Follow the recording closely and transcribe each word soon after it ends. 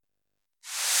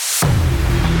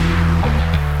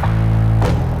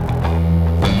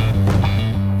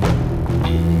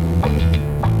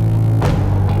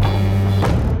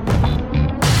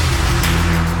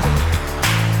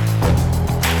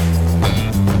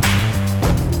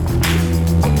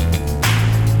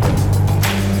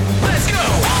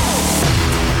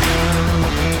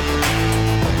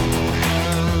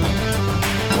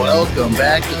Welcome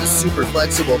back to the Super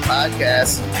Flexible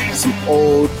Podcast. Some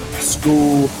old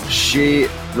school shit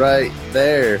right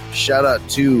there. Shout out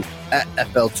to at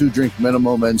FL2 Drink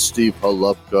Minimum and Steve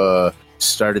Holupka.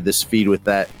 Started this feed with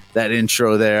that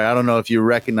intro there. I don't know if you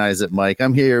recognize it, Mike.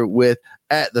 I'm here with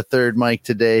at the Third Mike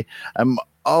today. I'm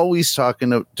always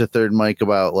talking to Third Mike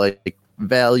about like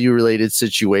value related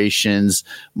situations.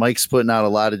 Mike's putting out a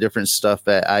lot of different stuff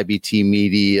at IBT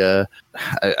Media.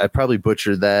 I probably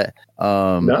butchered that.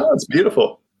 No, it's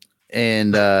beautiful.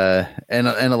 And a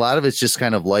lot of it's just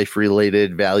kind of life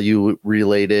related, value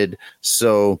related.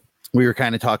 So we were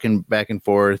kind of talking back and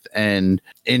forth, and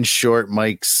in short,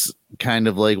 Mike's kind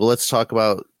of like, well, let's talk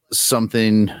about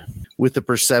something with the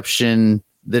perception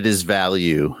that is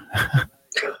value.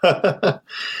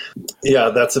 Yeah,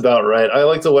 that's about right. I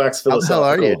like to wax philosophical.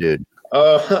 How the hell are you, dude?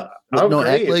 I'm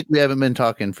act like we haven't been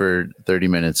talking for 30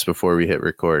 minutes before we hit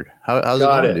record. How's it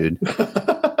going, dude?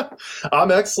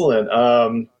 I'm excellent.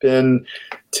 Been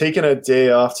taking a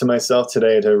day off to myself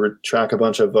today to track a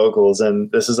bunch of vocals,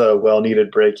 and this is a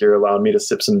well-needed break. You're allowing me to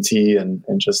sip some tea and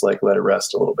just like let it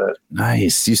rest a little bit.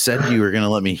 Nice. You said you were going to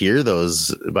let me hear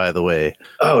those, by the way.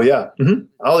 Oh, yeah. Mm-hmm.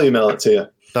 I'll email it to you.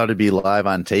 Thought it'd be live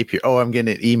on tape here. Oh, I'm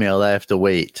getting it emailed. I have to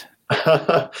wait.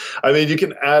 I mean, you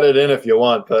can add it in if you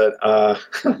want, but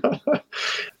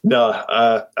no,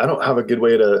 I don't have a good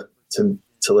way to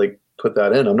like put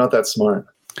that in. I'm not that smart.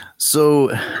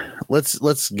 So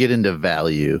let's get into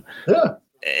value. Yeah.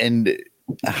 And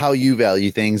how you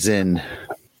value things and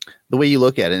the way you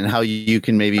look at it and how you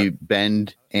can maybe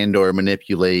bend and or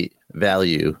manipulate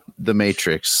value, the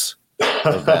matrix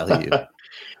of value.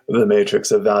 The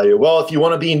matrix of value. Well, if you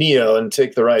want to be Neo and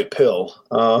take the right pill,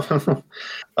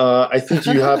 I think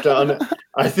you have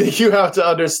to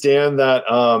understand that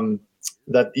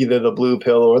that either the blue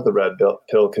pill or the red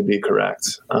pill could be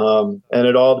correct, and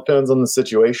it all depends on the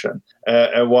situation.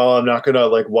 And while I'm not going to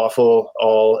like waffle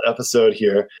all episode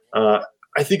here, I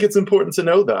think it's important to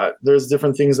know that there's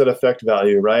different things that affect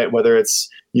value, right? Whether it's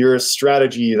your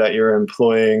strategy that you're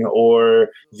employing, or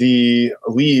the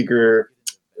league, or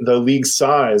the league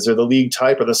size, or the league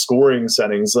type, or the scoring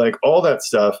settings, like all that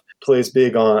stuff plays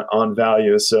big on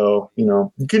value. So,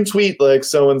 you can tweet like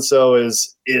so-and-so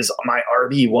is my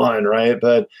RB1, right?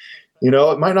 But,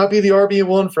 it might not be the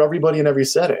RB1 for everybody in every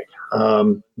setting.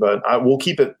 But we'll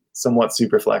keep it somewhat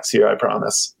super flex here, I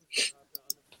promise.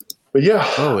 But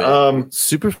yeah.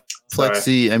 Super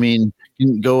flexy. Sorry. I mean, you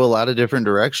can go a lot of different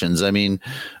directions. I mean,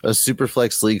 a super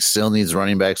flex league still needs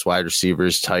running backs, wide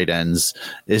receivers, tight ends.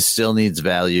 It still needs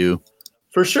value.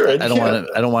 For sure. I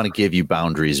don't want to give you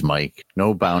boundaries, Mike.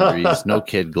 No boundaries, no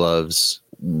kid gloves.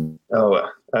 Oh,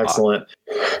 excellent.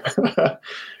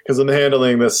 Because I'm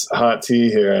handling this hot tea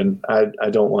here, and I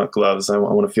don't want gloves. I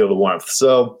want to feel the warmth.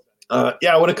 So,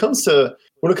 when it comes to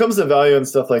value and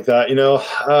stuff like that,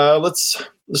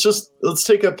 let's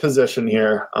take a position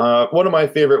here. One of my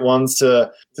favorite ones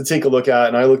to take a look at,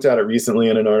 and I looked at it recently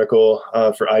in an article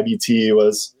for IBT,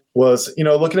 was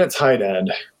looking at tight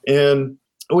end. And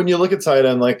when you look at tight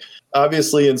end, like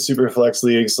obviously in super flex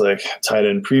leagues, like tight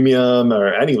end premium,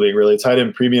 or any league really, tight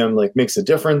end premium like makes a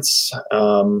difference.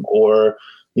 Or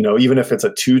even if it's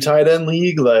a 2 tight end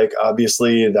league, like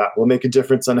obviously that will make a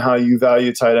difference on how you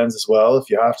value tight ends as well. If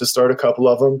you have to start a couple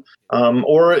of them,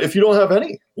 or if you don't have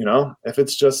any, if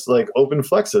it's just like open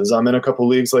flexes. I'm in a couple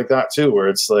leagues like that too, where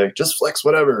it's like just flex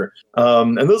whatever.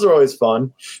 And those are always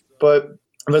fun. But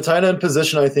the tight end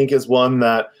position, I think, is one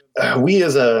that we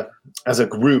as a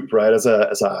group, right, as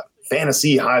a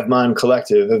fantasy hive mind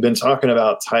collective, have been talking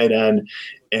about tight end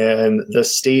and the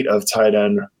state of tight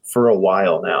end for a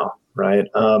while now. Right.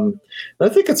 And I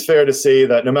think it's fair to say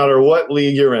that no matter what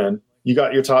league you're in, you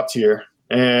got your top tier,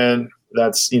 and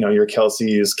that's, your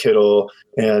Kelce's, Kittle,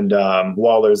 and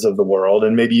Wallers of the world.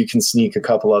 And maybe you can sneak a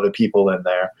couple other people in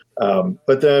there.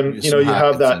 But then, you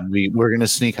have that. We're going to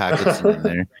sneak Hockenson in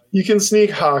there. You can sneak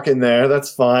Hawk in there.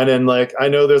 That's fine. And like, I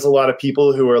know there's a lot of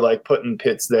people who are like putting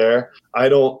Pitts there. I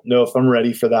don't know if I'm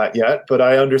ready for that yet, but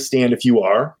I understand if you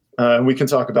are. And we can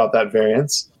talk about that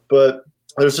variance. But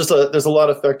there's a lot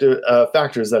of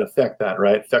factors that affect that,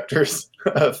 right?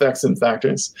 Effects and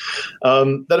factors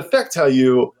that affect how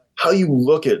you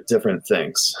look at different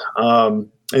things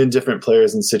in different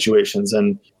players and situations,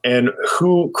 and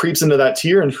who creeps into that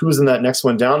tier and who's in that next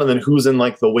one down, and then who's in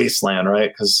like the wasteland,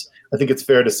 right? Because I think it's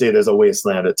fair to say there's a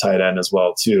wasteland at tight end as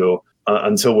well too,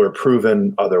 until we're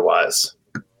proven otherwise.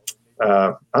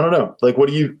 I don't know. Like, what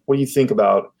do you think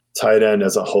about tight end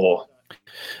as a whole?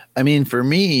 I mean, for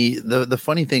me, the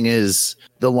funny thing is,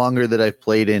 the longer that I've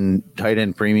played in tight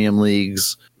end premium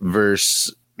leagues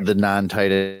versus the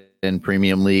non-tight end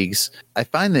premium leagues, I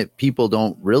find that people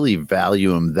don't really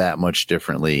value him that much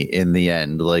differently in the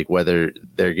end. Like whether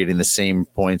they're getting the same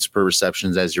points per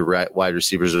receptions as your wide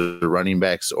receivers or running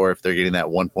backs, or if they're getting that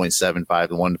 1.75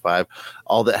 to 1 to 5,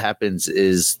 all that happens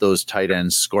is those tight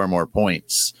ends score more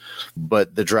points,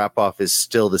 but the drop off is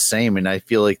still the same. And I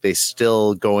feel like they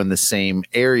still go in the same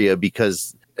area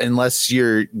because unless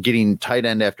you're getting tight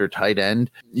end after tight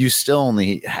end, you still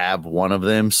only have one of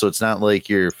them. So it's not like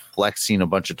you're flexing a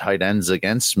bunch of tight ends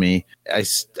against me. I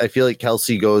feel like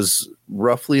Kelce goes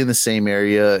roughly in the same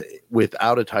area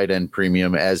without a tight end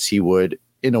premium as he would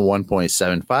in a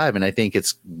 1.75. And I think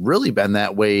it's really been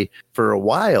that way for a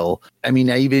while. I mean,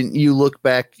 you look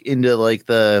back into like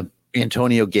the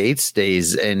Antonio Gates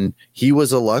days, and he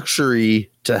was a luxury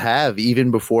to have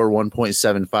even before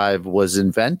 1.75 was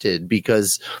invented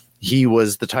because he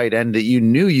was the tight end that you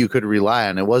knew you could rely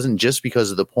on. It wasn't just because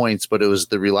of the points, but it was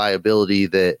the reliability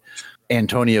that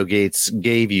Antonio Gates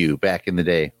gave you back in the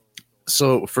day.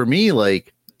 So for me,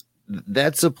 like,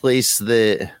 that's a place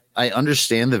that I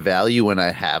understand the value when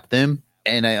I have them,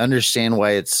 and I understand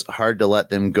why it's hard to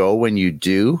let them go when you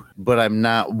do, but I'm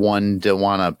not one to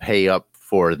want to pay up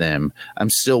for them. I'm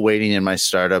still waiting in my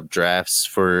startup drafts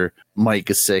for Mike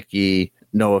Gesicki,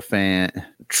 Noah Fant,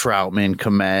 Troutman,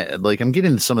 Kmet. Like, I'm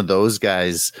getting some of those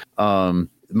guys.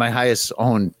 My highest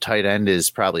owned tight end is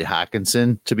probably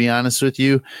Hawkinson, to be honest with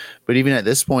you. But even at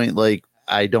this point, like,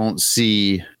 I don't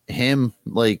see him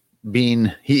like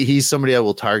being he's somebody I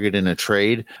will target in a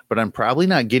trade, but I'm probably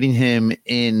not getting him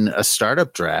in a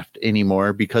startup draft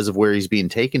anymore because of where he's being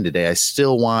taken today. I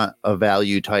still want a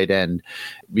value tight end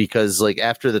because, like,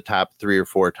 after the top 3 or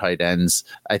 4 tight ends,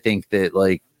 I think that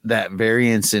like that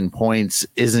variance in points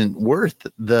isn't worth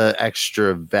the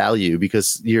extra value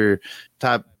because your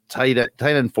top tight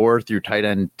end 4 through tight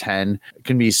end 10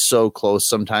 can be so close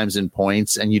sometimes in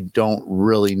points, and you don't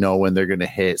really know when they're going to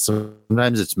hit.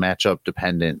 Sometimes it's matchup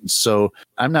dependent. So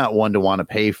I'm not one to want to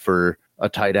pay for a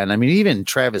tight end. I mean, even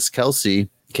Travis Kelce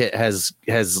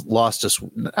has lost us.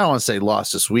 I don't want to say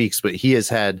lost us weeks, but he has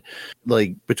had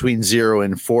like between 0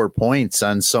 and 4 points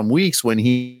on some weeks when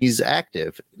he's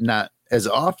active. Not as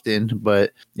often,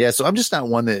 but yeah. So I'm just not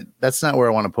one that's not where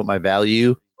I want to put my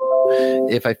value.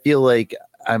 If I feel like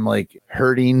I'm like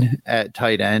hurting at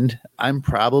tight end, I'm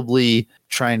probably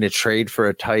trying to trade for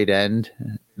a tight end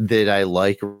that I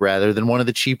like rather than one of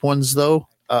the cheap ones though.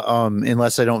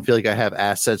 Unless I don't feel like I have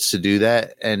assets to do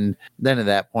that. And then at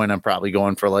that point, I'm probably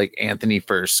going for like Anthony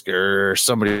Fersker or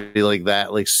somebody like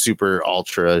that, like super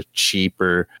ultra cheap,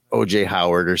 or OJ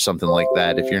Howard or something like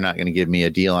that. If you're not going to give me a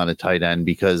deal on a tight end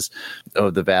because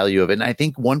of the value of it. And I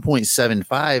think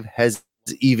 1.75 has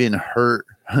even hurt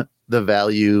the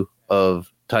value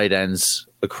of tight ends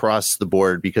across the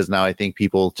board because now I think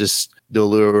people just, the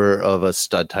allure of a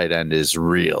stud tight end is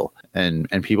real and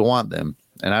people want them.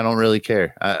 And I don't really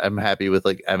care. I'm happy with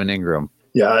like Evan Ingram.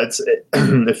 Yeah,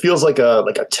 it feels like a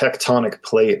tectonic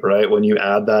plate, right? When you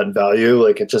add that value,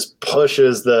 like it just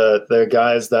pushes the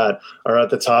guys that are at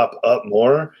the top up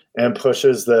more and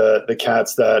pushes the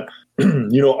cats that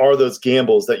are those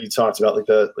gambles that you talked about, like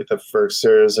the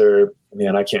Ferksters, or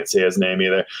man, I can't say his name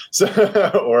either.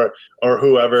 So or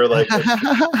whoever. Like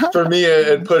for me,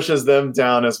 it pushes them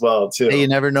down as well too. Hey, you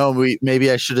never know. Maybe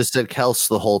I should have said Kels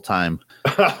the whole time.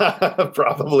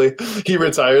 Probably he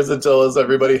retires and tells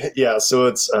everybody, yeah. So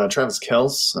it's Travis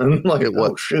Kelce, and like it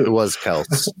was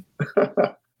Kelce.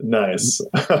 Nice.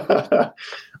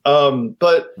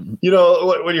 But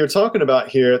what you're talking about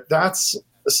here, that's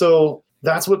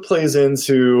what plays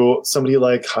into somebody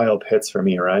like Kyle Pitts for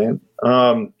me, right?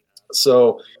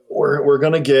 So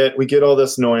we get all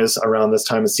this noise around this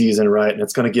time of season, right? And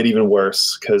it's going to get even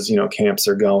worse because, camps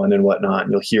are going and whatnot.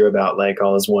 And you'll hear about like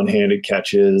all his one-handed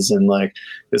catches and like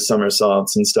his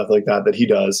somersaults and stuff like that he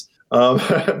does.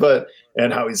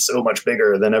 And how he's so much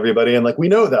bigger than everybody. And like, we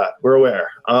know that, we're aware.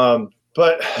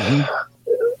 But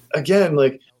again,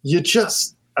 like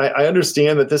I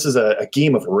understand that this is a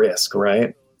game of risk,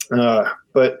 right?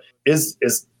 But is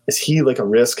he like a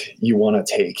risk you want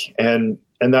to take? And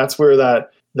that's where that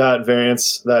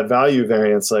variance, that value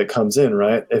variance, like comes in,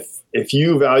 right? If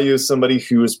you value somebody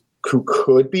who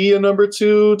could be a number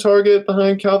 2 target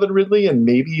behind Calvin Ridley, and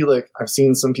maybe like I've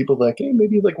seen some people like, hey,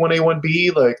 maybe like 1A,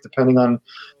 1B, like depending on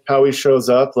how he shows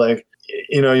up, like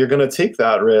you're gonna take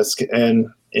that risk and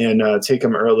take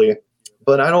him early.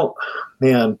 But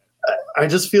I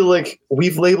just feel like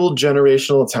we've labeled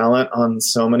generational talent on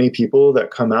so many people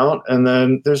that come out, and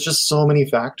then there's just so many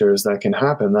factors that can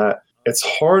happen that it's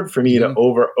hard for me to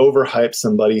overhype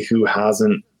somebody who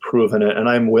hasn't proven it. And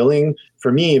I'm willing,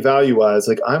 for me, value-wise,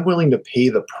 like I'm willing to pay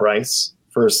the price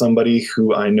for somebody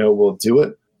who I know will do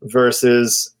it.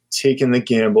 versus taking the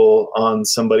gamble on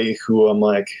somebody who I'm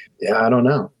like, yeah, I don't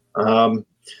know.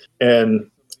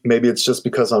 And maybe it's just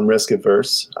because I'm risk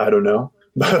averse. I don't know.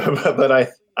 But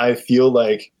I feel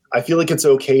like it's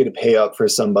okay to pay up for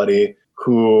somebody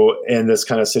who in this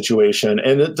kind of situation,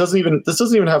 and this doesn't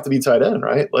even have to be tight end,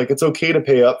 right? Like it's okay to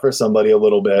pay up for somebody a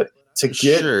little bit to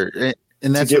get sure.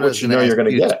 And that's what you know you're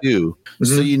going to get. Too. Mm-hmm.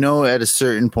 So, you know, at a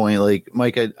certain point, like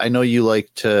Mike, I know you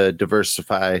like to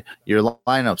diversify your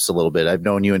lineups a little bit. I've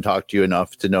known you and talked to you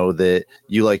enough to know that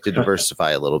you like to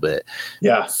diversify a little bit.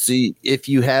 Yeah. See, if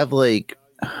you have like,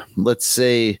 let's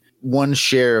say 1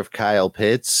 share of Kyle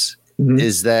Pitts,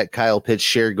 is that Kyle Pitts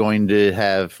share going to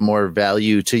have more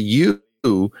value to you?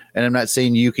 And I'm not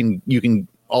saying you can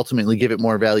ultimately give it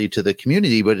more value to the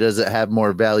community, but does it have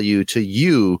more value to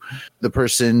you, the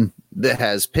person that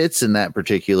has Pitts in that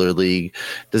particular league?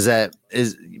 Does that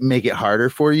make it harder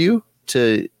for you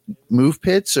to move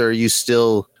Pitts, or are you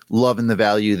still loving the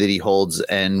value that he holds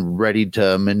and ready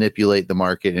to manipulate the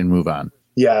market and move on?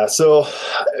 Yeah. So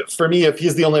for me, I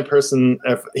only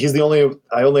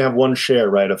have 1 share,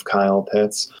 right, of Kyle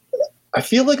Pitts, I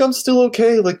feel like I'm still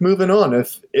okay, like moving on.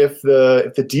 If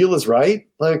the deal is right,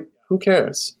 like who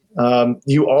cares?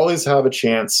 You always have a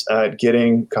chance at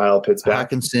getting Kyle Pitts back.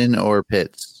 Hockenson or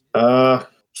Pitts? I'm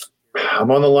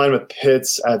on the line with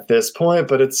Pitts at this point,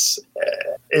 but it's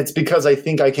because I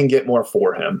think I can get more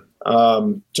for him.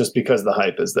 Just because the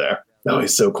hype is there. Oh,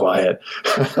 he's so quiet.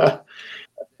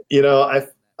 You know,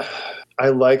 I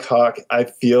like Hawk. I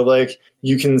feel like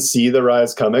you can see the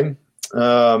rise coming,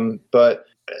 but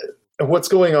what's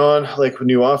going on, like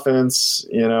new offense,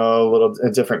 you know, a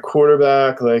different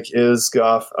quarterback, like is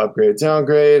Goff upgrade,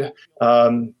 downgrade?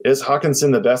 Is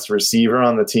Hockenson the best receiver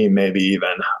on the team? Maybe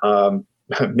even,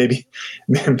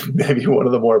 maybe one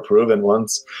of the more proven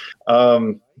ones.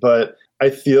 But I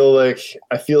feel like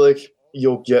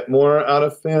you'll get more out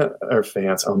of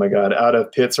fans. Oh my God, out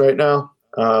of Pitts right now.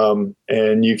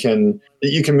 And you can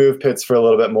move Pitts for a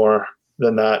little bit more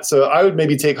than that. So I would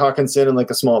maybe take Hockenson in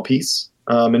like a small piece.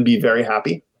 And be very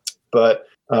happy, but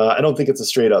I don't think it's a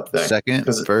straight up thing. Second,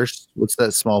 first, what's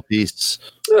that small piece?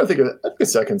 I think a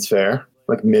second's fair,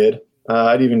 like mid.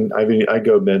 I'd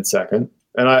go mid second,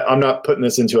 and I'm not putting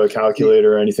this into a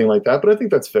calculator or anything like that, but I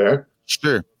think that's fair.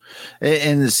 Sure,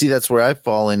 and see, that's where I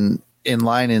fall in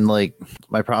line. And like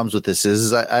my problems with this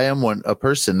is I am a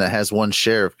person that has 1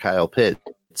 share of Kyle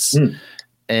Pitts.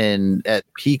 And at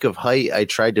peak of height, I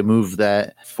tried to move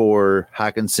that for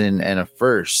Hockenson and a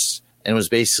first, and was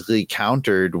basically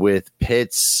countered with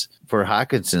Pitts for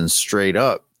Hockenson straight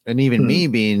up. And even me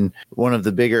being one of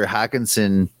the bigger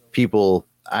Hockenson people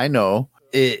I know,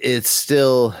 it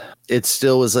still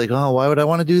was like, oh, why would I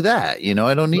want to do that? You know,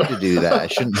 I don't need to do that. I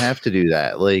shouldn't have to do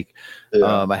that. Like,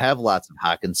 I have lots of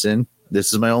Hockenson.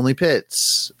 This is my only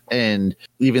Pitts. And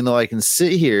even though I can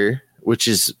sit here, which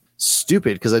is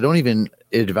stupid because I don't even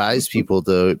advise people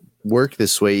to work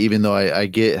this way, even though I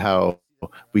get how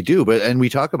we do, and we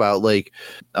talk about like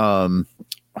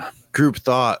group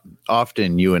thought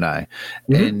often, you and I,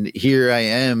 and here I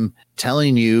am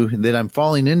telling you that I'm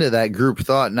falling into that group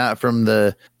thought, not from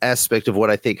the aspect of what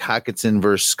I think Hockenson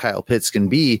versus Kyle Pitts can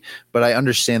be, but I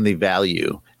understand the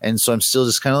value. And so I'm still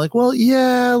just kind of like, well,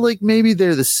 yeah, like maybe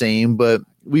they're the same, but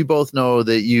we both know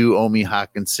that you owe me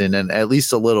Hockenson and at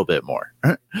least a little bit more,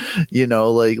 you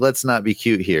know, like let's not be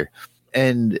cute here.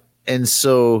 And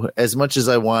so as much as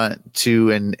I want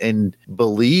to and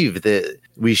believe that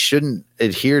we shouldn't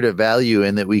adhere to value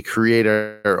and that we create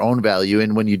our own value,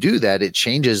 and when you do that, it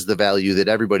changes the value that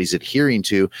everybody's adhering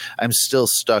to, I'm still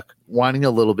stuck wanting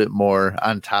a little bit more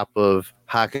on top of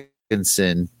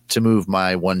Hockenson to move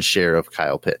my 1 share of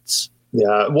Kyle Pitts.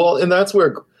 Yeah, well, and I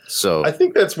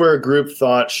think that's where group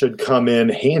thought should come in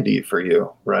handy for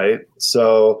you, right?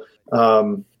 So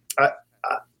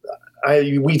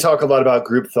we talk a lot about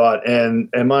group thought, and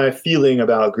my feeling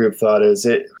about group thought is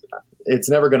it's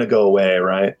never going to go away,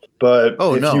 right? But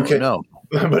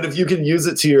But if you can use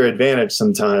it to your advantage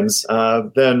sometimes,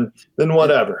 then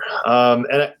whatever.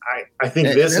 And I think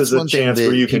this is a chance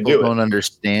where you can do it. Don't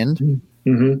understand.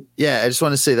 Mm-hmm. Yeah, I just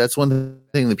want to say that's one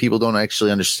thing that people don't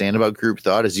actually understand about group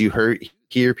thought is you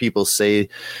hear people say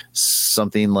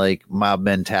something like mob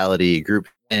mentality, group,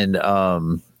 and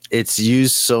it's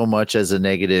used so much as a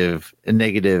negative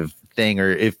thing, or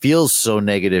it feels so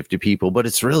negative to people, but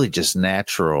it's really just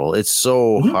natural. It's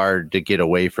so hard to get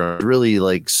away from. It's really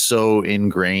like so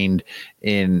ingrained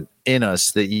in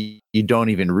us that you don't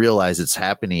even realize it's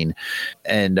happening,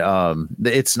 and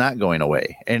it's not going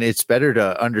away. And it's better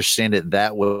to understand it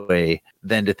that way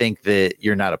than to think that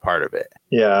you're not a part of it.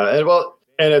 Yeah,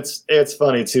 And it's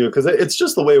funny too, because it's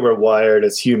just the way we're wired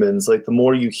as humans. Like the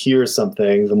more you hear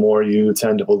something, the more you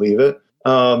tend to believe it.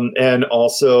 And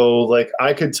also, like,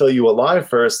 I could tell you a lie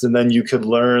first, and then you could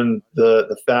learn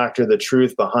the fact or the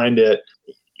truth behind it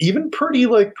even pretty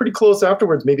close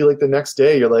afterwards. Maybe like the next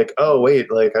day you're like, oh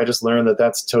wait, like I just learned that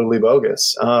that's totally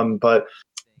bogus. But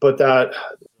that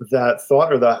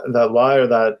thought or that lie or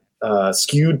that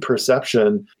skewed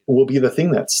perception will be the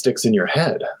thing that sticks in your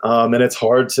head. And it's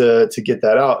hard to get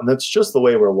that out. And that's just the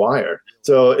way we're wired.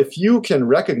 So if you can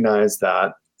recognize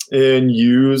that and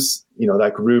use,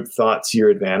 that group thought to your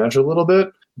advantage a little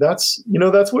bit, that's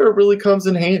where it really comes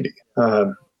in handy.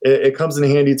 It comes in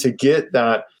handy to get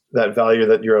that value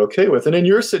that you're okay with. And in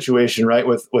your situation, right,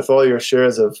 with all your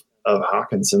shares of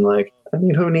Hawkinson, like, I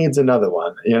mean, who needs another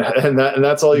one? And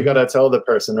that's all you got to tell the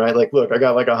person, right? Like, look, I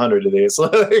got like 100 of these.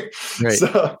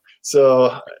 Right.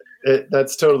 So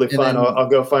that's totally fine. Then, I'll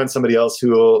go find somebody else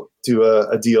who will do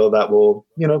a deal that will,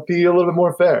 be a little bit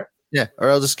more fair. Yeah. Or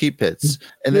I'll just keep Pitts.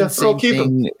 And then same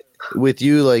thing with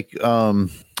you, like,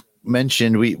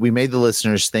 mentioned, we made the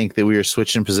listeners think that we were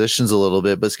switching positions a little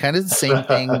bit, but it's kind of the same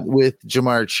thing with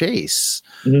Ja'Marr Chase.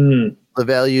 Mm-hmm. The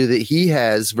value that he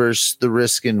has versus the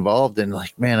risk involved. And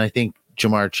like, man, I think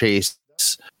Ja'Marr Chase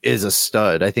is a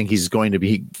stud. I think he's going to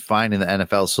be fine in the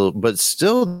NFL. So, but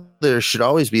still, there should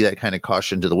always be that kind of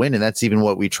caution to the wind. And that's even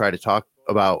what we try to talk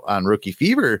about on Rookie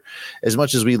Fever. As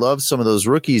much as we love some of those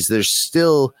rookies, there's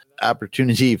still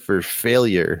opportunity for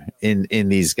failure in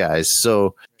these guys.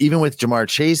 So even with Ja'Marr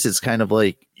Chase, it's kind of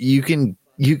like you can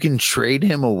trade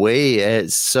him away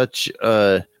at such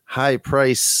a high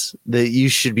price that you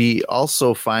should be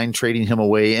also fine trading him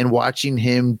away and watching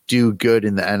him do good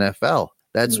in the NFL.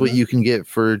 That's what you can get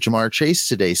for Ja'Marr Chase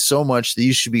today. So much that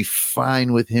you should be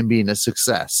fine with him being a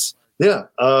success. Yeah.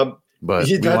 But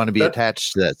we want to be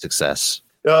attached to that success.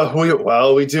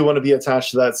 We do want to be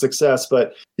attached to that success,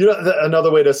 but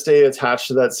another way to stay attached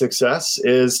to that success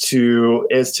is to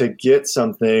get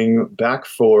something back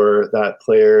for that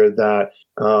player that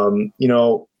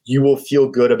you will feel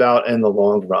good about in the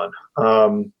long run.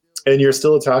 And you're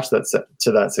still attached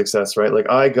to that success, right? Like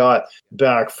I got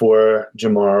back for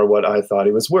Ja'Marr what I thought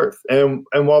he was worth, and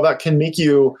while that can make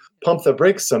you pump the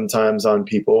brakes sometimes on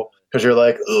people, because you're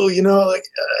like, oh,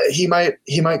 he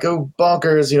might go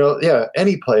bonkers. Yeah,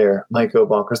 any player might go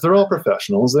bonkers. They're all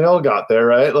professionals. They all got there,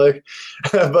 right? Like,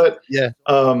 but yeah.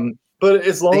 But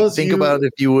as long as think about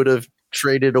if you would have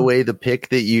traded away the pick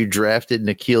that you drafted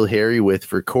N'Keal Harry with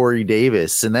for Corey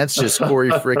Davis, and that's just Corey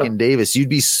frickin' Davis, you'd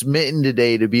be smitten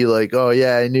today to be like, oh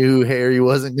yeah, I knew Harry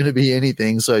wasn't going to be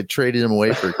anything, so I traded him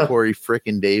away for Corey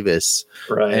frickin' Davis.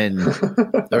 Right. And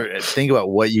think about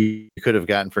what you could have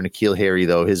gotten for N'Keal Harry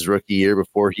though, his rookie year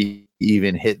before he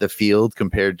even hit the field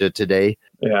compared to today.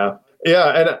 Yeah.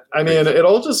 Yeah, and I mean, it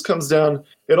all comes down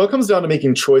to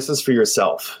making choices for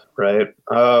yourself, right?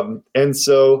 And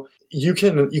so you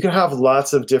can have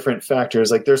lots of different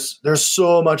factors. Like there's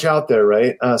so much out there,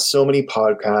 right? So many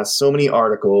podcasts, so many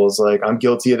articles. Like I'm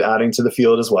guilty of adding to the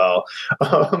field as well.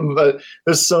 But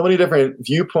there's so many different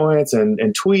viewpoints and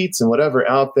tweets and whatever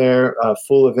out there,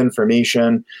 full of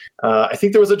information. I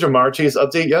think there was a Ja'Marr Chase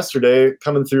update yesterday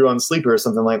coming through on Sleeper or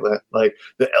something like that. Like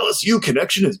the LSU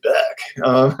connection is back.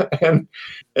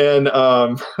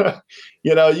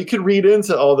 You can read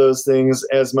into all those things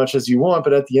as much as you want,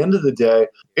 but at the end of the day,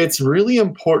 it's really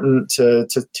important to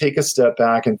take a step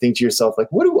back and think to yourself,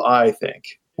 like, what do I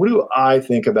think? What do I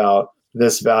think about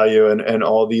this value and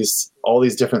all these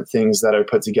different things that are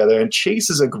put together? And Chase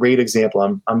is a great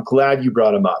example. I'm glad you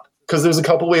brought him up because there's a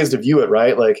couple ways to view it,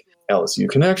 right? Like LSU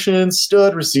connection,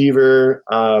 stud receiver,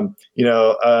 a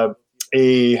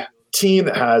team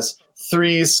that has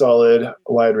 3 solid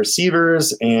wide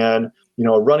receivers and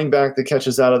a running back that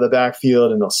catches out of the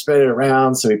backfield and they'll spread it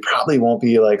around. So he probably won't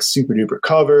be like super duper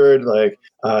covered, like,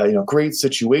 great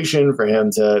situation for him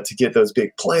to get those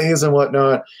big plays and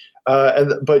whatnot.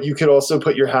 But you could also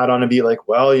put your hat on and be like,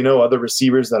 well, other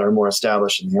receivers that are more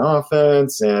established in the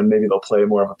offense and maybe they'll play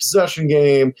more of a possession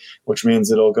game, which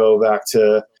means it'll go back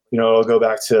to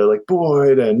like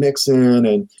Boyd and Mixon.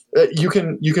 And you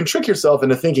can trick yourself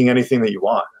into thinking anything that you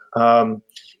want.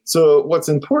 So what's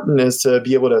important is to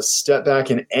be able to step back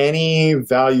in any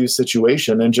value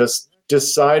situation and just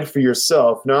decide for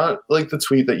yourself, not like the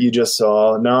tweet that you just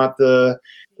saw, not the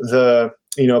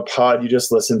pod you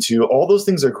just listened to. All those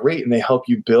things are great and they help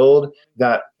you build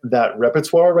that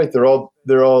repertoire, right? They're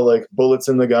all like bullets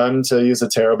in the gun, to use a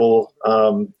terrible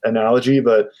analogy,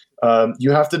 but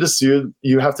you have to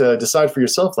decide for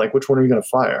yourself, like, which one are you going to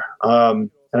fire? And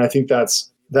I think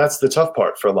that's the tough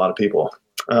part for a lot of people.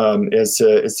 Is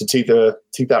to take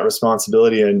that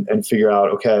responsibility and figure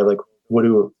out, okay, like what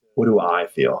do I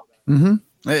feel? Mm-hmm.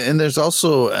 And there's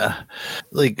also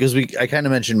because I kind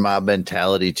of mentioned mob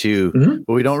mentality too,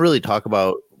 but we don't really talk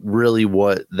about really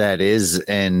what that is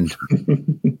and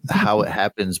how it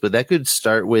happens. But that could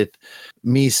start with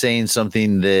me saying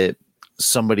something that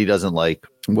somebody doesn't like.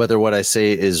 Whether what I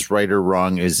say is right or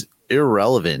wrong is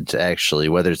irrelevant, actually,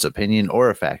 whether it's opinion or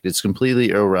a fact. It's completely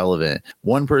irrelevant.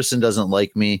 One person doesn't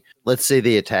like me. Let's say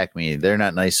they attack me. They're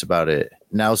not nice about it.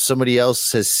 Now somebody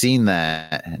else has seen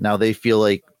that. Now they feel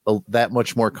like that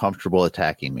much more comfortable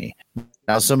attacking me.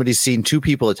 Now somebody's seen two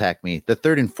people attack me. The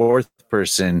third and fourth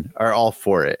person are all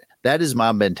for it. That is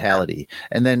mob mentality.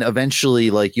 And then eventually,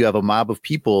 like, you have a mob of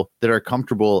people that are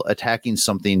comfortable attacking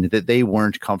something that they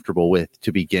weren't comfortable with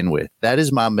to begin with. That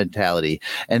is mob mentality.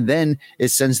 And then it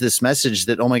sends this message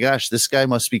that, oh my gosh, this guy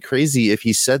must be crazy if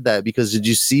he said that, because did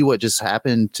you see what just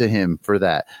happened to him for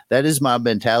that? That is mob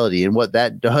mentality. And what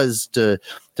that does to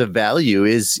value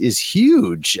is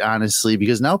huge, honestly,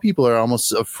 because now people are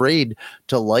almost afraid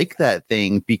to like that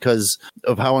thing because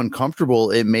of how uncomfortable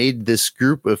it made this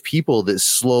group of people that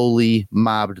slowly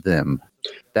mobbed them.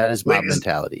 That is mob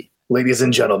mentality. Ladies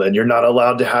and gentlemen, you're not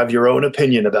allowed to have your own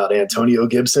opinion about Antonio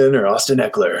Gibson or Austin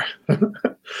Eckler.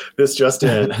 This just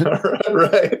in.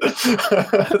 Right.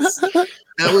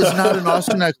 That was not an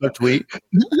Austin Eckler tweet.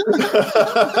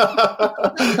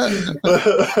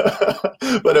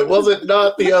 But it wasn't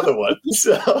not the other one.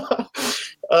 So,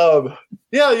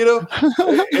 yeah,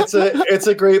 it's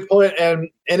a great point, and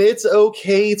it's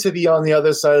okay to be on the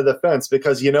other side of the fence,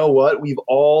 because you know what? We've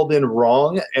all been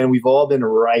wrong and we've all been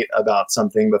right about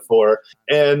something before.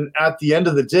 And at the end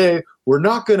of the day, we're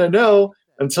not going to know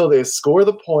until they score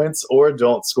the points or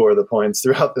don't score the points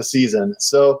throughout the season.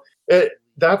 So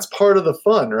that's part of the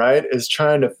fun, right? Is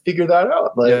trying to figure that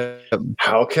out. Like,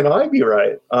 how can I be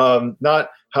right? Not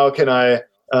how can I,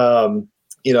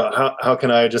 how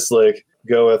can I just like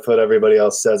go with what everybody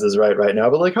else says is right now,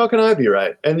 but like, how can I be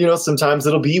right? And, sometimes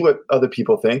it'll be what other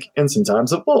people think and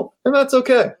sometimes it won't. And that's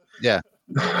okay. Yeah.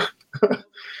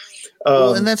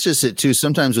 Well, and that's just it too.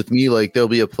 Sometimes with me, like, there'll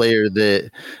be a player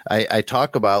that I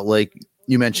talk about, like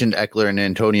you mentioned Eckler and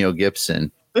Antonio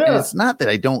Gibson. Yeah. And it's not that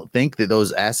I don't think that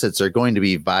those assets are going to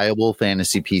be viable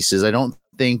fantasy pieces. I don't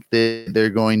think that they're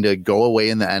going to go away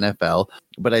in the NFL,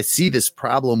 but I see this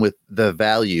problem with the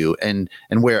value and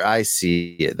where I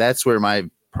see it. That's where my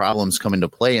problems come into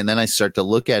play. And then I start to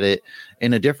look at it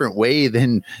in a different way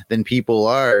than people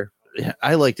are.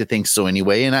 I like to think so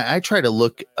anyway. And I try to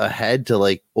look ahead to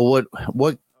like, well,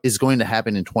 what is going to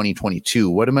happen in 2022?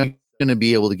 What am I going to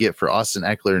be able to get for Austin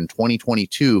Eckler in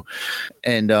 2022?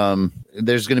 And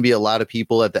there's going to be a lot of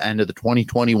people at the end of the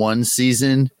 2021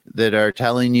 season that are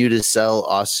telling you to sell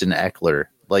Austin Eckler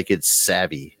like it's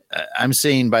savvy. I'm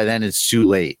saying by then it's too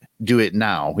late. Do it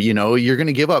now. You're going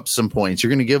to give up some points. You're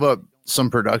going to give up some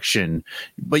production,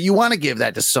 but you want to give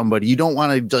that to somebody. You don't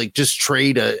want to like just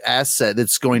trade an asset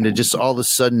that's going to just all of a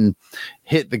sudden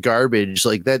hit the garbage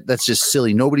like that. That's just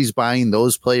silly. Nobody's buying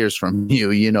those players from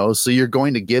you, so you're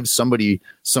going to give somebody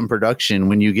some production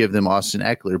when you give them Austin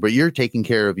Eckler, but you're taking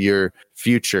care of your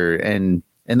future. And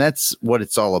that's what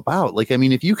it's all about. Like, I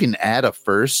mean, if you can add a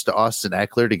first to Austin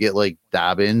Eckler to get like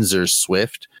Dobbins or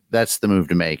Swift, that's the move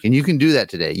to make. And you can do that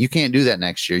today. You can't do that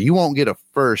next year. You won't get a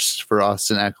first for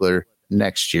Austin Eckler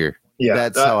next year. Yeah,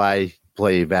 that's how I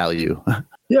play value.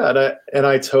 Yeah, and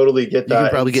I totally get that. You can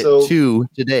probably get two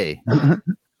today.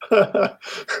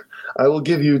 I will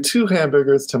give you 2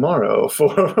 hamburgers tomorrow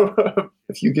for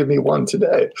if you give me 1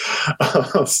 today.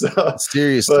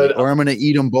 Seriously, or I'm going to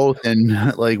eat them both,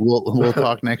 and like we'll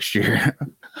talk next year.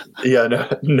 Yeah,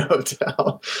 no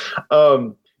doubt.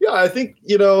 Yeah, I think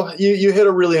you hit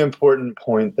a really important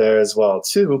point there as well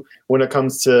too when it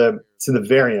comes to the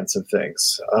variance of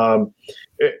things.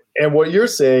 And what you're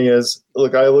saying is,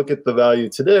 look, I look at the value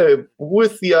today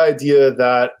with the idea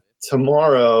that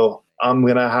tomorrow I'm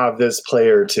going to have this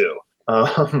player too,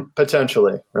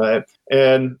 potentially, right?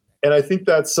 And I think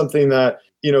that's something that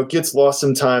gets lost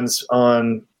sometimes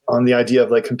on the idea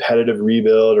of like competitive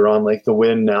rebuild or on like the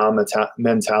win now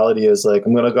mentality is like,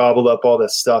 I'm going to gobble up all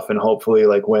this stuff and hopefully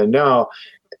like win now.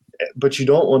 But you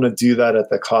don't want to do that at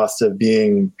the cost of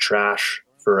being trash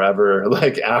forever,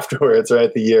 like afterwards,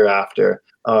 right? The year after.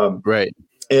 Right.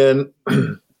 And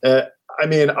I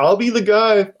mean, I'll be the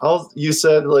guy. You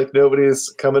said like nobody's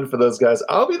coming for those guys.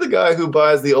 I'll be the guy who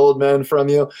buys the old men from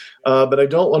you, but I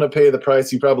don't want to pay the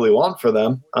price you probably want for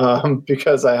them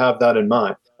because I have that in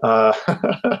mind.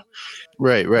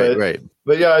 Right.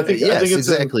 But yeah, I think yes, I think it's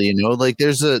exactly. Like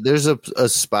there's a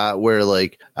spot where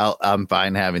like I'm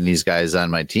fine having these guys on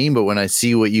my team, but when I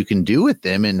see what you can do with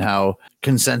them and how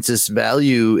consensus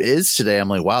value is today. I'm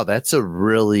like, wow, that's a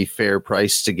really fair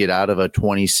price to get out of a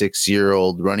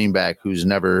 26-year-old running back who's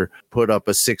never put up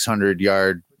a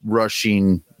 600-yard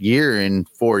rushing year in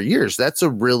 4 years. That's a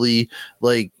really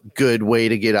like good way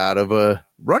to get out of a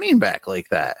running back like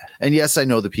that. And yes, I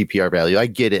know the PPR value. I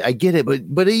get it.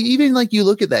 But even like you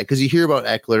look at that, because you hear about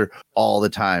Eckler all the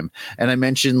time. And I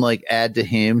mentioned like add to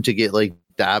him to get like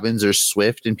Dobbins or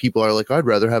Swift, and people are like, I'd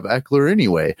rather have Eckler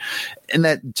anyway. And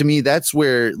that, to me, that's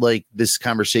where like this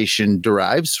conversation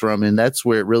derives from, and that's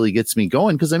where it really gets me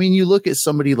going. Because I mean, you look at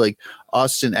somebody like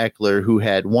Austin Eckler, who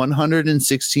had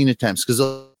 116 attempts, because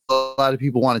a lot of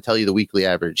people want to tell you the weekly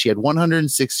average. He had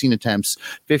 116 attempts,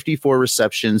 54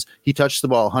 receptions. He touched the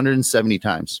ball 170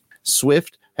 times.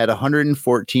 Swift had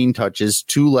 114 touches,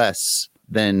 2 less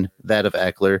than that of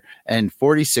Eckler, and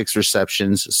 46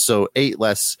 receptions, so 8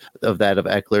 less of that of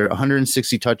Eckler,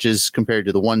 160 touches compared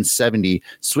to the 170.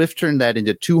 Swift turned that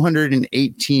into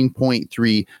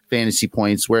 218.3 fantasy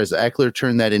points, whereas Eckler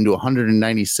turned that into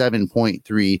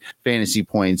 197.3 fantasy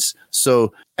points.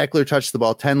 So Eckler touched the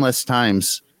ball 10 less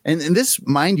times. And this,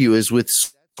 mind you, is with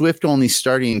Swift only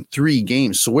starting 3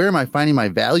 games. So where am I finding my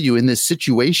value in this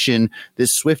situation that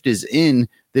Swift is in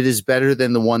that is better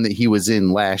than the one that he was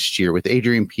in last year with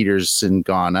Adrian Peterson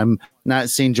gone? I'm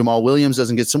not saying Jamal Williams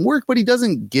doesn't get some work, but he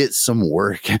doesn't get some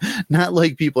work. Not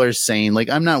like people are saying. Like,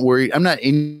 I'm not worried. I'm not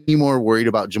any more worried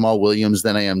about Jamal Williams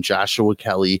than I am Joshua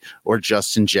Kelly or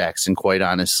Justin Jackson, quite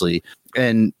honestly.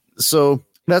 And so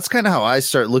that's kind of how I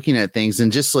start looking at things,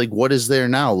 and just like, what is there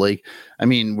now? Like, I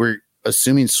mean, we're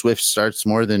assuming Swift starts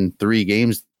more than 3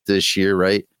 games this year,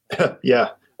 right? Yeah.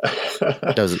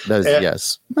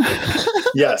 Yes.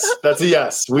 Yes, that's a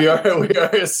yes. We are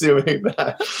assuming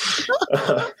that.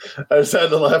 I just had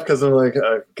to laugh because I'm like,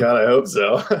 God, I hope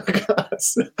so.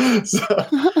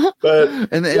 But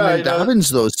and then Dobbins,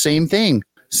 though, same thing.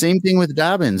 Same thing with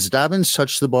Dobbins. Dobbins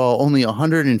touched the ball only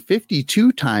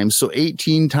 152 times, so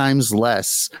 18 times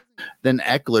less than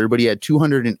Eckler, but he had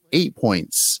 208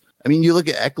 points. I mean, you look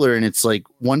at Eckler and it's like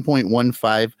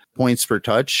 1.15 points per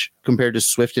touch compared to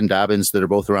Swift and Dobbins that are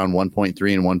both around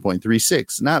 1.3 and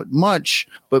 1.36. Not much,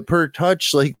 but per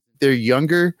touch, like, they're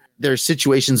younger. Their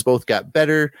situations both got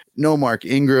better. No Mark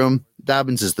Ingram.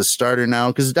 Dobbins is the starter now,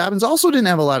 because Dobbins also didn't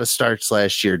have a lot of starts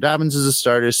last year. Dobbins is a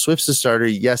starter. Swift's a starter.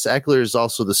 Yes, Eckler is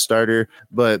also the starter,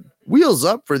 but wheels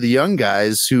up for the young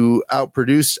guys who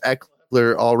outproduced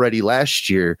Eckler already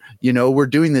last year. You know, we're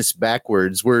doing this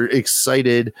backwards. We're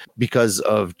excited because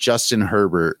of Justin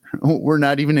Herbert. We're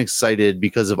not even excited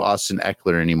because of Austin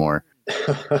Eckler anymore.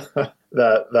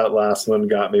 That last one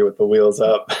got me with the wheels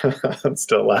up. I'm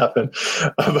still laughing.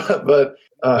 But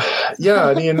yeah,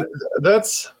 I mean,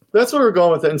 that's where we're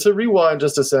going with it. And to rewind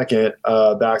just a second,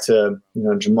 back to,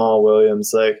 Jamal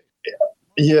Williams, like,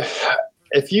 yeah,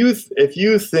 if you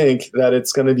think that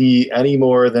it's going to be any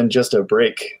more than just a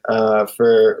break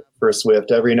for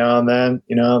Swift every now and then,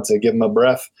 to give him a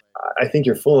breath, I think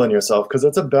you're fooling yourself, because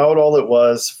that's about all it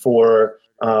was for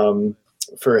him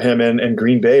and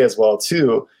Green Bay as well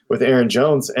too, with Aaron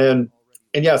Jones. And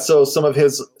yeah, so some of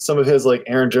his like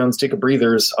Aaron Jones take a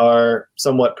breathers are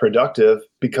somewhat productive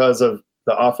because of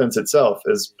the offense itself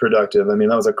is productive. I mean,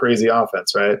 that was a crazy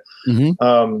offense, right?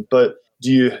 Mm-hmm. But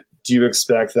do you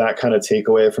expect that kind of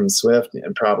takeaway from Swift?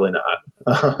 And probably not.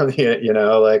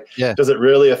 Does it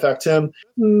really affect him?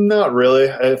 Not really.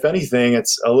 If anything,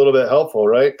 it's a little bit helpful,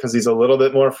 right? Because he's a little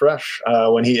bit more fresh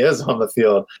when he is on the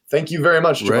field. Thank you very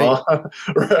much, Jamal.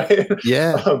 Right?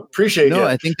 Yeah. Appreciate it. No,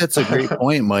 I think that's a great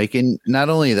point, Mike. And not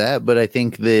only that, but I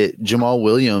think that Jamal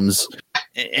Williams,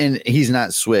 and he's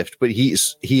not Swift, but he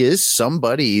is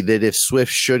somebody that if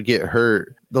Swift should get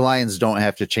hurt, the Lions don't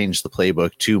have to change the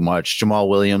playbook too much. Jamal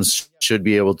Williams should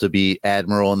be able to be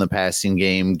admiral in the passing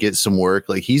game, get some work.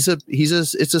 Like, it's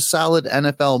a solid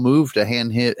NFL move to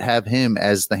have him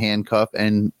as the handcuff,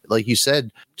 and like you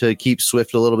said, to keep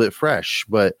Swift a little bit fresh.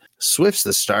 But Swift's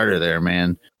the starter there,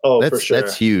 man. Oh, for sure.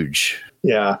 That's huge.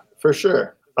 Yeah, for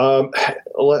sure.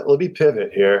 Let me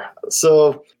pivot here.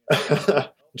 So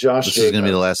Josh This is going to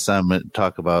be the last time we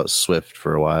talk about Swift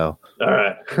for a while. All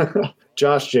right.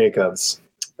 Josh Jacobs.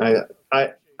 I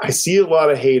see a lot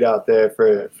of hate out there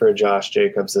for Josh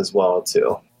Jacobs as well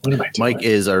too. What am I doing? Mike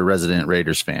is our resident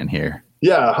Raiders fan here.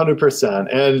 Yeah,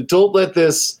 100%. And don't let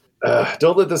this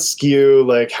skew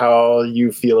like how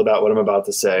you feel about what I'm about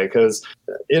to say, because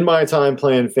in my time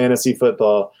playing fantasy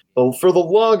football, for the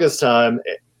longest time,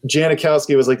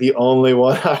 Janikowski was like the only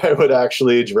one I would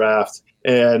actually draft.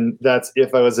 And that's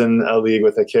if I was in a league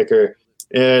with a kicker.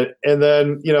 And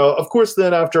then, of course,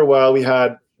 then after a while we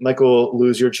had Michael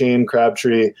Lose Your Chain,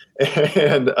 Crabtree,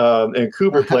 and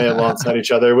Cooper playing alongside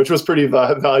each other, which was pretty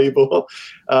valuable.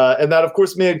 And that, of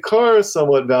course, made Carr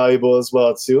somewhat valuable as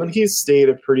well, too. And he's stayed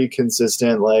a pretty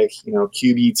consistent,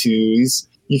 QB2.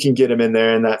 You can get him in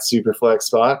there in that super flex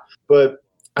spot. But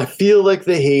I feel like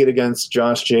the hate against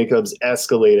Josh Jacobs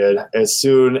escalated as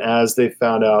soon as they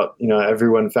found out,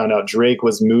 everyone found out Drake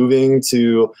was moving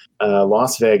to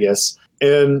Las Vegas.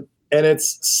 And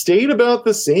it's stayed about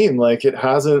the same. Like it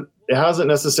hasn't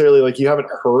necessarily, you haven't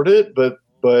heard it, but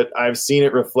I've seen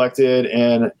it reflected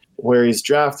in where he's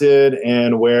drafted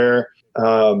and where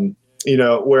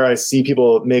I see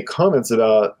people make comments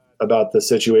about the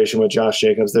situation with Josh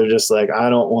Jacobs. They're just like, I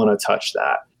don't want to touch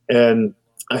that. And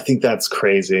I think that's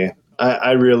crazy.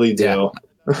 I really do.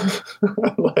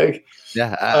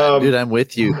 Yeah. Dude, I'm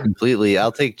with you completely.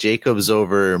 I'll take Jacobs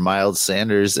over Miles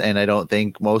Sanders, and I don't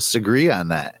think most agree on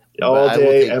that. All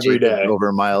day, every day.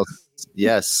 Over Miles.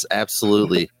 Yes,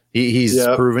 absolutely. He's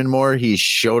proven more. He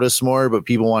showed us more, but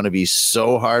people want to be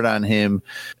so hard on him.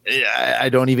 I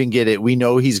don't even get it. We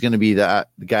know he's going to be the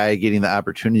guy getting the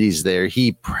opportunities there.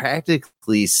 He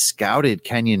practically scouted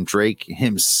Kenyon Drake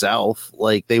himself.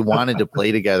 Like they wanted to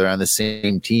play together on the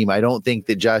same team. I don't think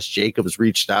that Josh Jacobs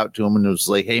reached out to him and was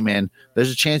like, hey, man,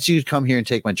 there's a chance you could come here and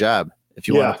take my job if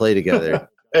you want to play together.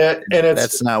 and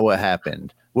that's not what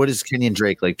happened. What is Kenyon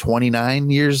Drake, like 29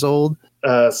 years old?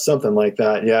 Something like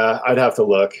that. Yeah, I'd have to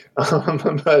look.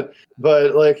 But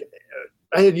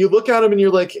you look at him and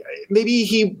you're like, maybe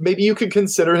you could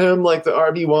consider him like the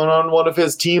RB1 on one of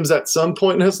his teams at some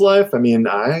point in his life. I mean,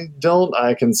 I don't.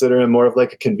 I consider him more of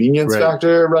like a convenience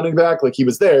factor running back. Like he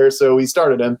was there, so we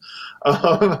started him.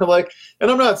 And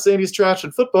I'm not saying he's trash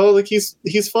at football. Like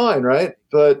he's fine, right?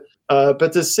 But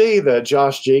to say that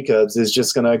Josh Jacobs is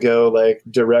just going to go like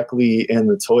directly in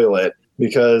the toilet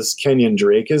because Kenyon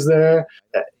Drake is there,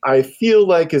 I feel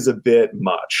like is a bit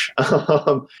much.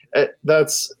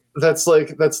 That's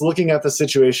looking at the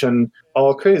situation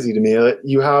all crazy to me.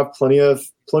 You have plenty of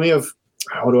what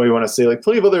do I want to say? Like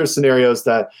plenty of other scenarios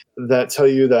that tell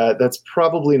you that that's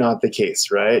probably not the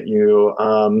case, right?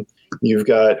 You've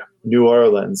got New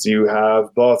Orleans, you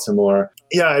have Baltimore.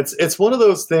 Yeah, it's one of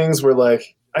those things where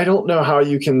like I don't know how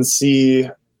you can see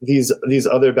these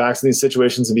other backs in these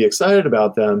situations and be excited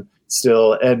about them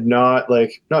still and not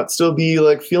still be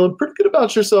like feeling pretty good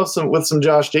about yourself with some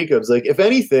Josh Jacobs. Like if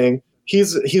anything,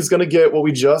 he's going to get what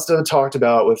we just talked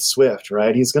about with Swift,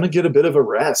 right? He's going to get a bit of a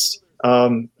rest.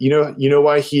 You know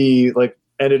why he like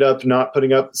ended up not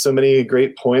putting up so many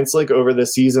great points like over the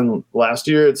season last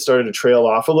year? It started to trail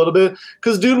off a little bit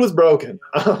because dude was broken.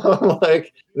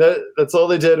 Like that's all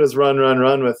they did was run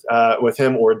with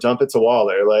him or dump it to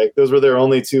Waller. Like those were their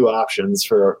only two options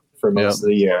for most of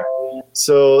the year.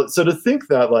 So to think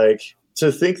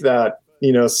that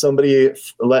somebody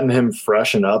letting him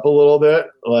freshen up a little bit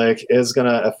like is going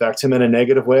to affect him in a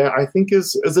negative way, I think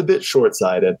is a bit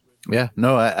short-sighted. Yeah,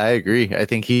 no, I agree. I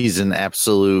think he's an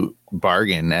absolute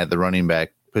bargain at the running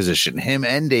back position. Him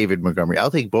and David Montgomery. I'll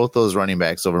take both those running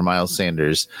backs over Miles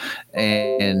Sanders.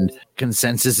 And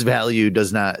consensus value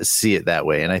does not see it that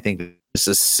way. And I think it's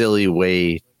a silly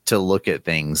way to look at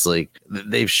things. Like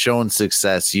they've shown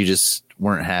success. You just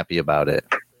weren't happy about it.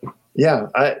 Yeah,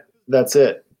 that's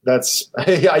it.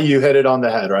 Yeah, you hit it on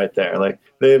the head right there. Like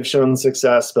they've shown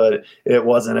success, but it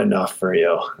wasn't enough for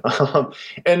you.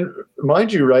 And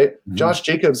mind you, right, Josh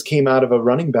Jacobs came out of a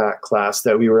running back class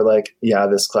that we were like, yeah,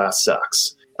 this class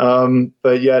sucks.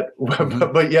 But yet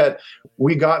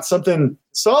we got something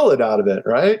solid out of it,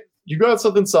 right? You got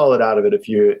something solid out of it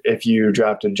if you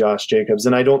drafted Josh Jacobs,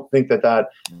 and I don't think that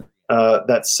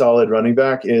solid running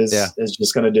back is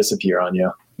just going to disappear on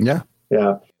you. Yeah.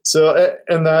 Yeah. So,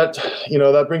 and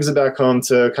that brings it back home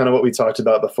to kind of what we talked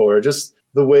about before, just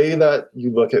the way that you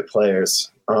look at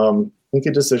players. Make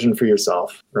a decision for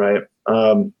yourself, right?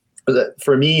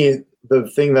 For me, the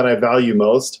thing that I value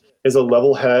most is a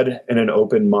level head and an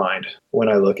open mind when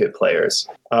I look at players.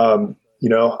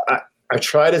 I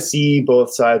try to see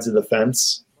both sides of the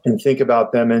fence and think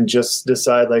about them and just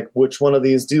decide like which one of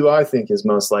these do I think is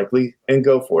most likely and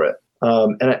go for it.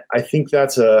 And I think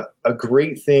that's a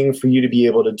great thing for you to be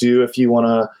able to do if you want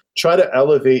to try to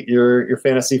elevate your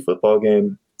fantasy football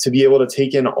game, to be able to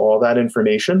take in all that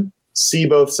information, see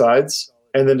both sides,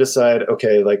 and then decide,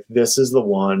 okay, like this is the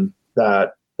one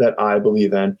that I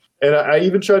believe in. And I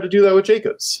even tried to do that with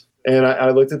Jacobs. And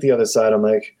I looked at the other side. I'm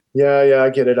like, yeah, I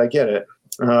get it.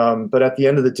 But at the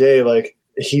end of the day, like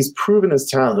he's proven his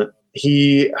talent.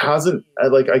 He hasn't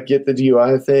I get the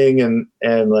DUI thing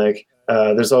and like,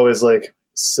 there's always like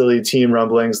silly team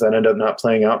rumblings that end up not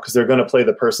playing out because they're going to play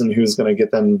the person who's going to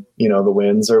get them, the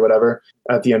wins or whatever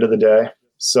at the end of the day.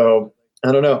 So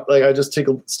I don't know. Like I just take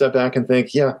a step back and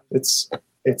think, yeah, it's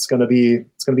gonna be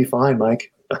fine,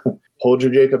 Mike. Hold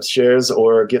your Jacobs shares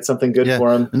or get something good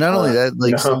for him. Not only that,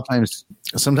 like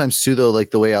sometimes too, though,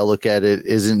 like the way I look at it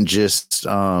isn't just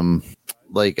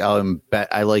like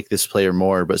I like this player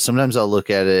more, but sometimes I'll look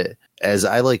at it as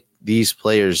I like these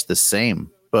players the same,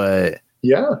 but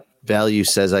value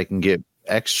says I can get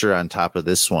extra on top of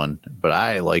this one, but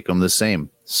I like them the same.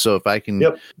 So if I can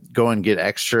go and get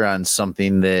extra on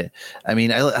something that, I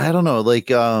mean, I don't know, like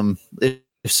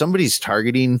if somebody's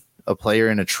targeting a player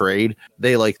in a trade,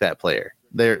 they like that player.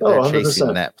 They're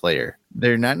chasing that player.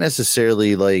 They're not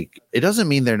necessarily like, it doesn't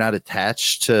mean they're not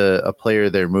attached to a player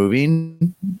they're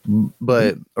moving,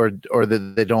 but or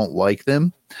that they don't like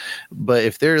them. But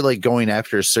if they're like going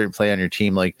after a certain play on your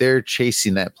team, like they're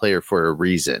chasing that player for a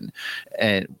reason,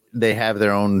 and they have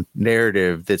their own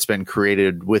narrative that's been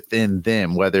created within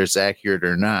them, whether it's accurate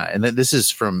or not. And then this is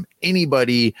from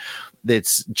anybody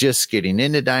that's just getting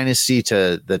into Dynasty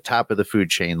to the top of the food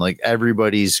chain. Like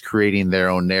everybody's creating their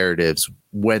own narratives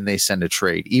when they send a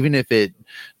trade, even if it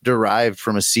derived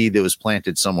from a seed that was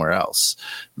planted somewhere else.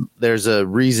 There's a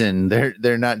reason.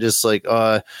 They're not just like,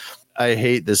 I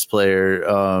hate this player,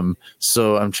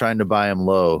 so I'm trying to buy him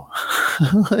low.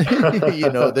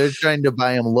 They're trying to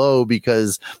buy him low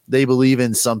because they believe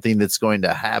in something that's going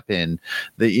to happen.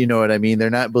 That, you know what I mean?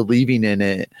 They're not believing in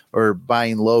it or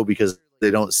buying low because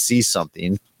they don't see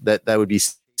something that would be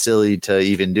silly to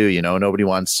even do. Nobody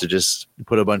wants to just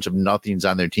put a bunch of nothings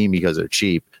on their team because they're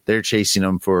cheap. They're chasing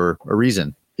them for a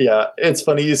reason. Yeah, it's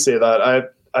funny you say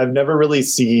that. I've never really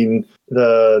seen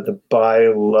the buy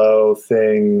low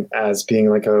thing as being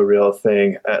like a real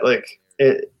thing. Like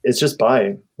it's just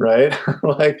buying, right?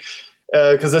 Like,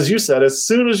 because as you said, as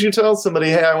soon as you tell somebody,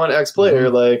 "Hey, I want X player,"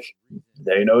 like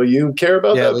they know you care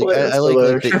about that player. I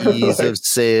like the ease of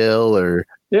sale, or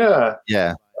like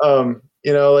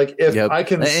if I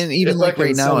can, and even like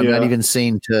right now, I'm not even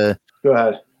saying to go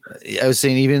ahead. I was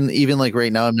saying even like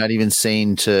right now, I'm not even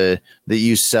saying that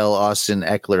you sell Austin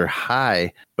Eckler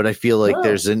high, but I feel like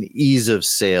there's an ease of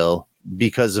sale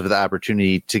because of the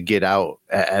opportunity to get out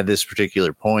at this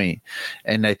particular point.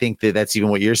 And I think that's even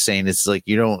what you're saying. It's like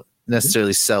you don't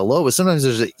necessarily sell low, but sometimes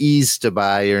there's an ease to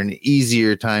buy or an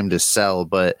easier time to sell,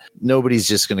 but nobody's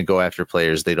just going to go after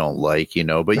players they don't like,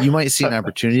 but you might see an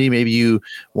opportunity. Maybe you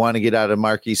want to get out of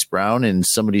Marquise Brown and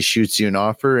somebody shoots you an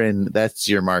offer and that's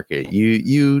your market.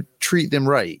 You treat them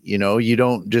right. You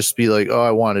don't just be like, "Oh,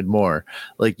 I wanted more."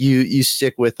 Like you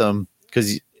stick with them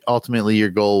because ultimately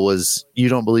your goal was you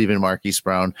don't believe in Marquise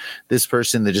Brown. This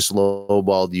person that just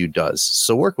lowballed you does.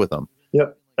 So work with them.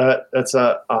 Yep. That's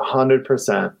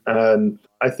 100%. And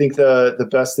I think the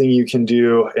best thing you can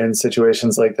do in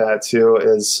situations like that too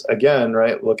is, again,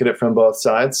 right, look at it from both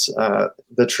sides.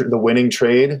 The winning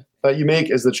trade that you make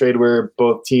is the trade where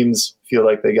both teams feel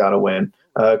like they got to win,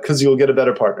 because you'll get a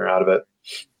better partner out of it.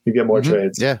 You get more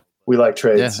trades. Yeah. We like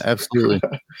trades. Yeah, absolutely.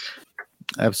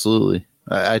 Absolutely.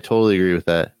 I totally agree with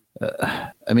that.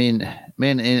 I mean,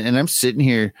 man, and I'm sitting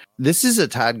here. This is a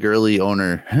Todd Gurley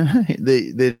owner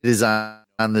that is on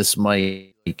this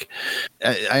mic.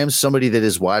 I am somebody that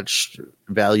has watched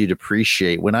value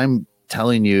depreciate. When I'm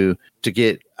telling you to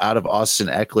get out of Austin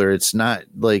Eckler, it's not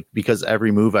like because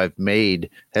every move I've made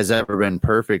has ever been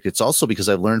perfect. It's also because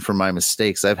I've learned from my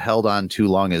mistakes. I've held on too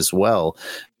long as well.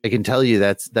 I can tell you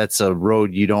that's a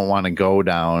road you don't want to go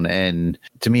down. And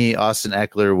to me, Austin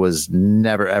Eckler was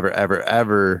never, ever, ever,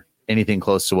 ever anything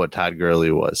close to what Todd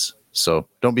Gurley was. So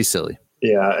don't be silly.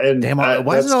 Yeah. And damn, why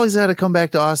does it always have to come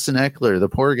back to Austin Eckler, the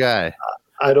poor guy?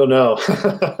 I don't know.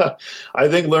 I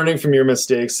think learning from your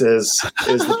mistakes is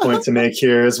the point to make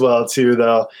here as well, too,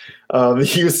 though.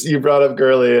 You brought up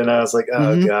Gurley, and I was like,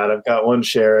 oh, God, I've got one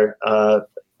share.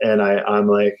 And I'm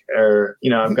like,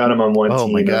 I've got him on one team. Oh,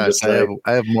 my gosh,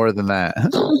 I have more than that.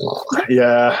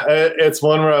 Yeah, it's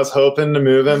one where I was hoping to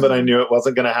move him, but I knew it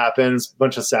wasn't going to happen. It's a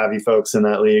bunch of savvy folks in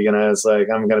that league, and I was like,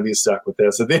 I'm going to be stuck with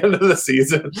this at the end of the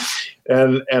season.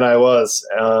 And I was.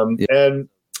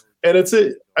 And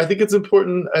I think it's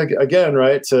important, again,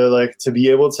 right, to be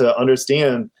able to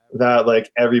understand that,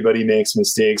 like, everybody makes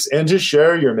mistakes and to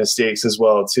share your mistakes as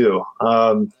well, too.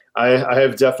 I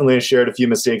have definitely shared a few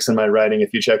mistakes in my writing.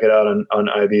 If you check it out on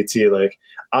IBT, like,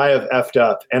 I have effed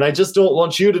up, and I just don't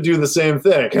want you to do the same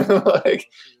thing. Like,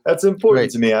 that's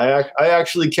important to me. I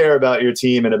actually care about your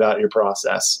team and about your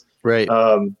process. Right.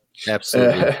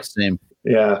 Absolutely. Same.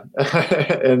 Yeah.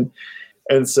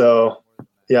 and so,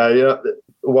 yeah,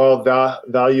 while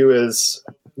value is,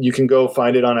 you can go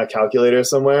find it on a calculator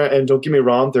somewhere, and don't get me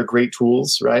wrong, they're great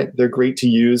tools, right? They're great to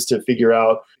use to figure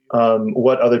out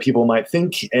what other people might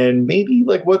think, and maybe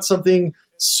like what something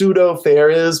pseudo fair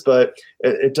is, but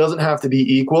it doesn't have to be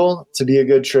equal to be a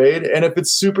good trade. And if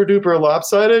it's super duper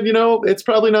lopsided, it's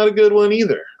probably not a good one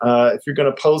either. If you're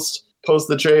going to post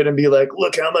the trade and be like,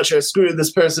 look how much I screwed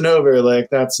this person over, like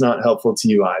that's not helpful to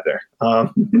you either.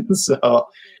 So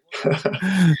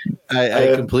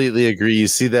I completely agree. You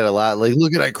see that a lot. Like,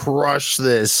 look at, I crushed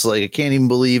this. Like, I can't even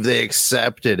believe they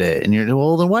accepted it. And you're,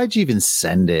 well, then why'd you even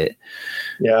send it?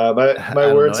 Yeah.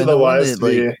 My word to the wise.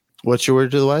 What's your word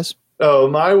to the wise? Oh,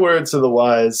 my word to the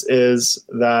wise is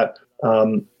that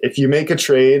if you make a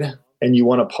trade and you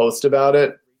want to post about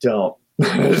it, don't.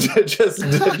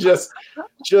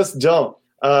 just don't.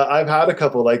 I've had a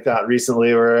couple like that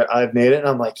recently where I've made it and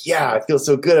I'm like, yeah, I feel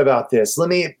so good about this.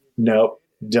 Nope,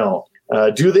 don't.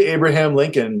 Do the Abraham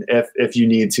Lincoln if you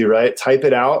need to, right? Type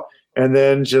it out and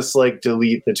then just like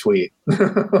delete the tweet,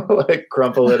 like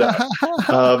crumple it up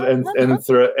and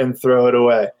throw it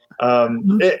away.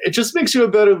 It just makes you a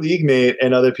better league mate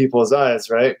in other people's eyes,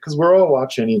 right? Because we're all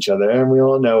watching each other and we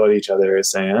all know what each other is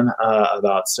saying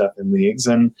about stuff in leagues,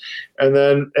 and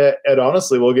then it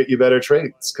honestly will get you better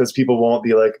trades because people won't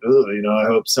be like, oh, I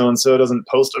hope so and so doesn't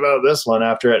post about this one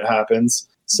after it happens.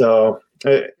 So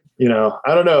I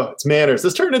don't know. It's manners.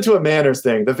 This turned into a manners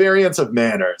thing. The variance of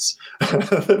manners.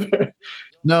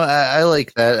 No, I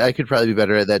like that. I could probably be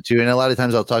better at that too. And a lot of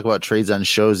times I'll talk about trades on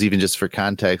shows, even just for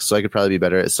context. So I could probably be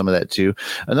better at some of that too.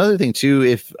 Another thing too,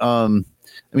 if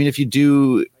you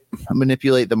do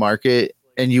manipulate the market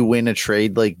and you win a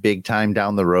trade like big time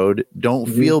down the road, don't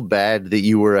feel bad that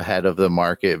you were ahead of the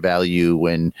market value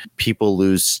when people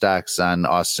lose stocks on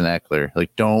Austin Ekeler.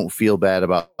 Like, don't feel bad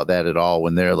about that at all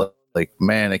when they're like,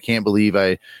 man, I can't believe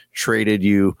I traded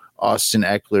you Austin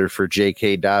Ekeler for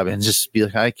J.K. Dobbins. Just be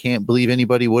like, I can't believe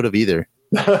anybody would have either.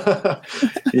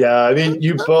 Yeah, I mean,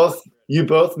 you both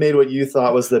made what you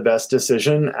thought was the best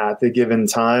decision at the given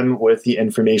time with the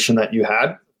information that you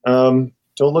had. Don't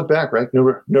look back, right? No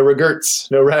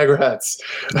regrets, no regrets.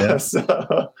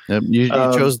 Yep. You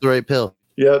chose the right pill.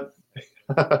 Yep.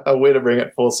 A way to bring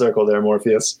it full circle there,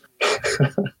 Morpheus.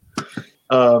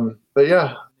 But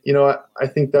yeah, I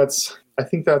think that's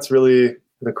really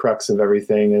the crux of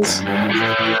everything is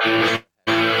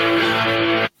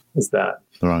that.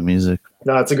 The wrong music.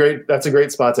 No, that's a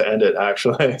great spot to end it,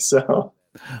 actually. So,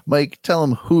 Mike, tell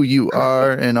them who you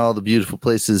are and all the beautiful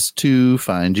places to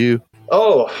find you.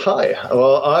 Oh, hi.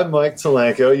 Well, I'm Mike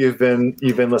Talanko. You've been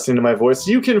listening to my voice.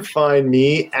 You can find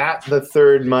me at The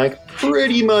Third Mike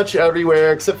pretty much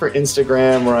everywhere except for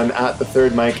Instagram, where I'm at The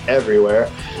Third Mike everywhere.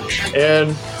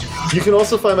 And you can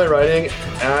also find my writing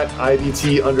at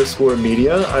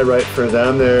IBT_media. I write for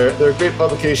them. They're a great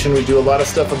publication. We do a lot of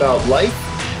stuff about life.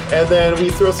 And then we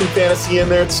throw some fantasy in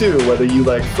there too, whether you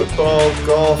like football,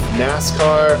 golf,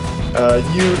 NASCAR,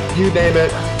 you name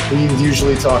it. We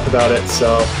usually talk about it.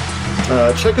 So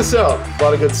check us out. A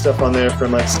lot of good stuff on there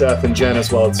from like Steph and Jen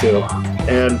as well too.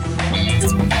 And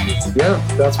yeah,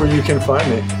 that's where you can find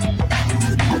me.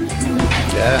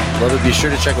 Yeah, love it. Be sure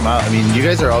to check them out. I mean, you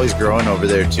guys are always growing over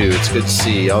there too. It's good to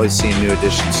see. Always seeing new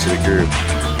additions to the group.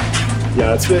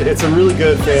 Yeah, it's a really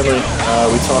good family.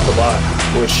 We talk a lot,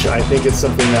 which I think is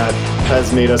something that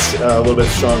has made us a little bit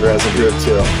stronger as a group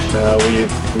too. We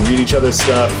read each other's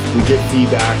stuff. We get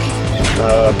feedback,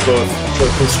 both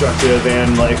constructive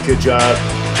and like good job.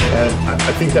 And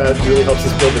I think that really helps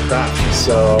us build the craft.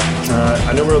 So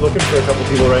I know we're looking for a couple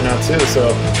people right now too. So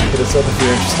hit us up if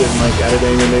you're interested in like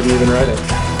editing or maybe even writing.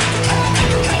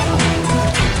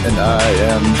 And I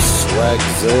am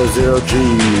Swag00G.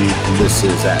 This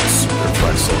is at Super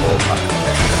Flexible Podcast.